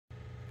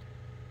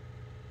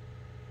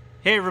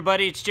Hey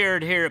everybody, it's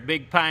Jared here at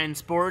Big Pine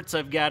Sports.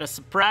 I've got a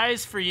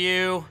surprise for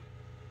you.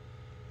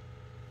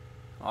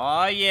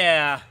 Oh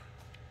yeah.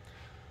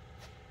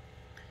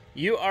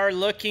 You are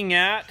looking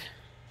at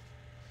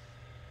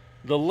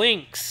the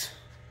Lynx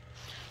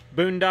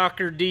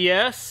Boondocker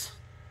DS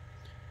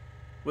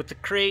with the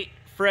crate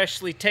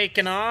freshly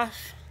taken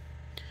off.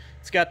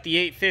 It's got the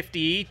 850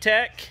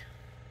 E-Tech.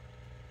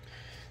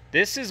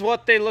 This is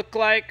what they look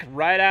like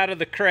right out of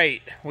the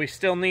crate. We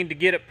still need to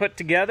get it put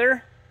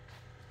together.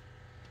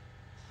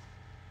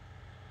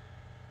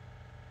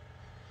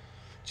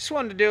 Just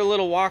wanted to do a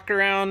little walk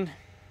around,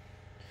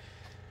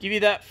 give you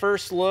that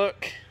first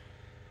look.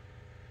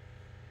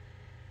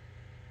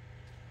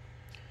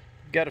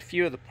 Got a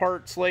few of the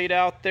parts laid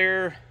out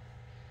there.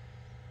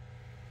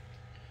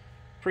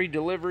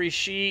 Pre-delivery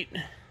sheet.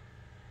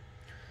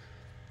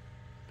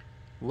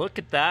 Look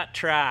at that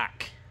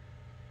track.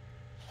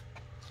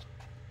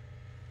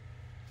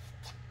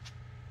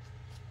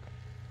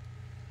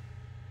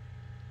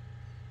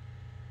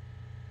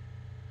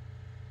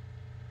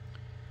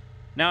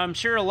 Now, I'm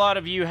sure a lot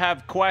of you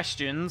have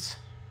questions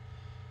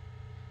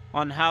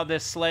on how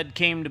this sled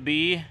came to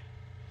be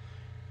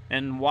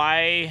and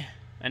why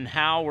and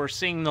how we're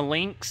seeing the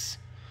Lynx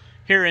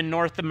here in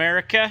North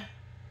America.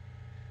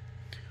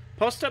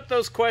 Post up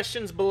those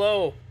questions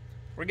below.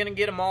 We're going to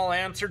get them all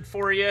answered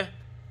for you.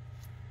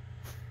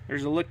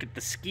 There's a look at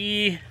the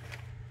ski.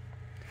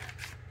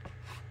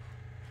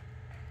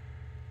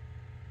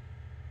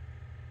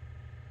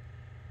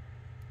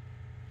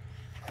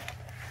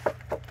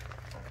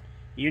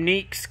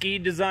 Unique ski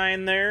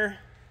design there.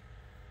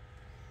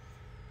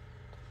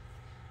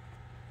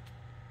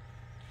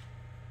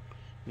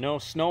 No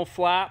snow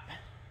flap.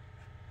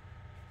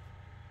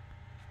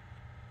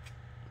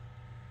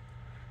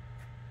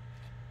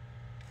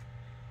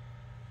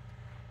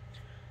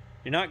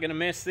 You're not going to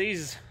miss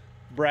these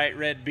bright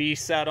red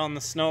beasts out on the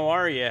snow,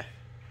 are you?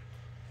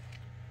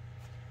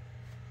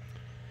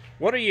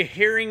 What are you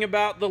hearing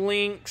about the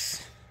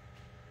Lynx?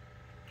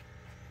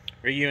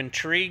 Are you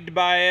intrigued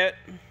by it?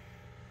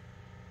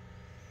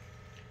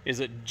 Is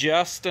it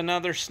just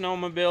another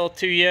snowmobile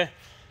to you?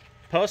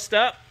 Post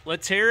up.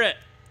 Let's hear it.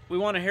 We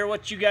want to hear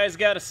what you guys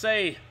got to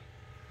say.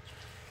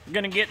 We're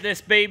going to get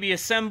this baby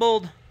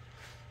assembled.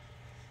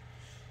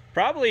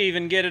 Probably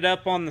even get it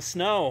up on the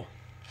snow.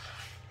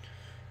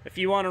 If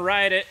you want to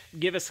ride it,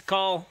 give us a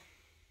call.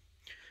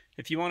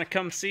 If you want to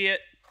come see it,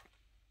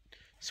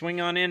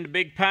 swing on into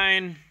Big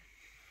Pine.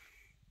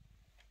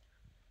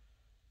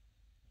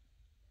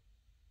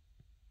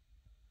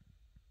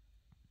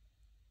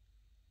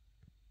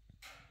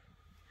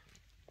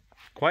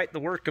 Quite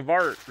the work of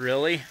art,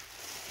 really.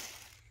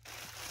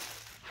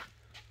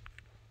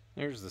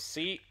 There's the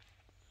seat.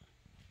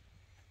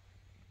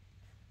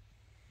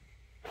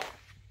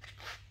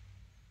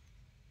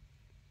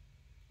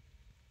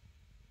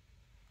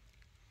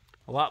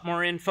 A lot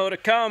more info to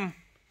come.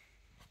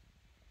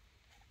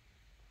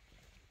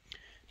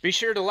 Be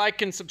sure to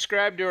like and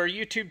subscribe to our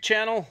YouTube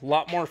channel. A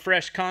lot more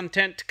fresh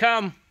content to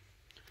come.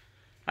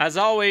 As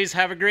always,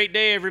 have a great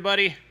day,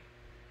 everybody.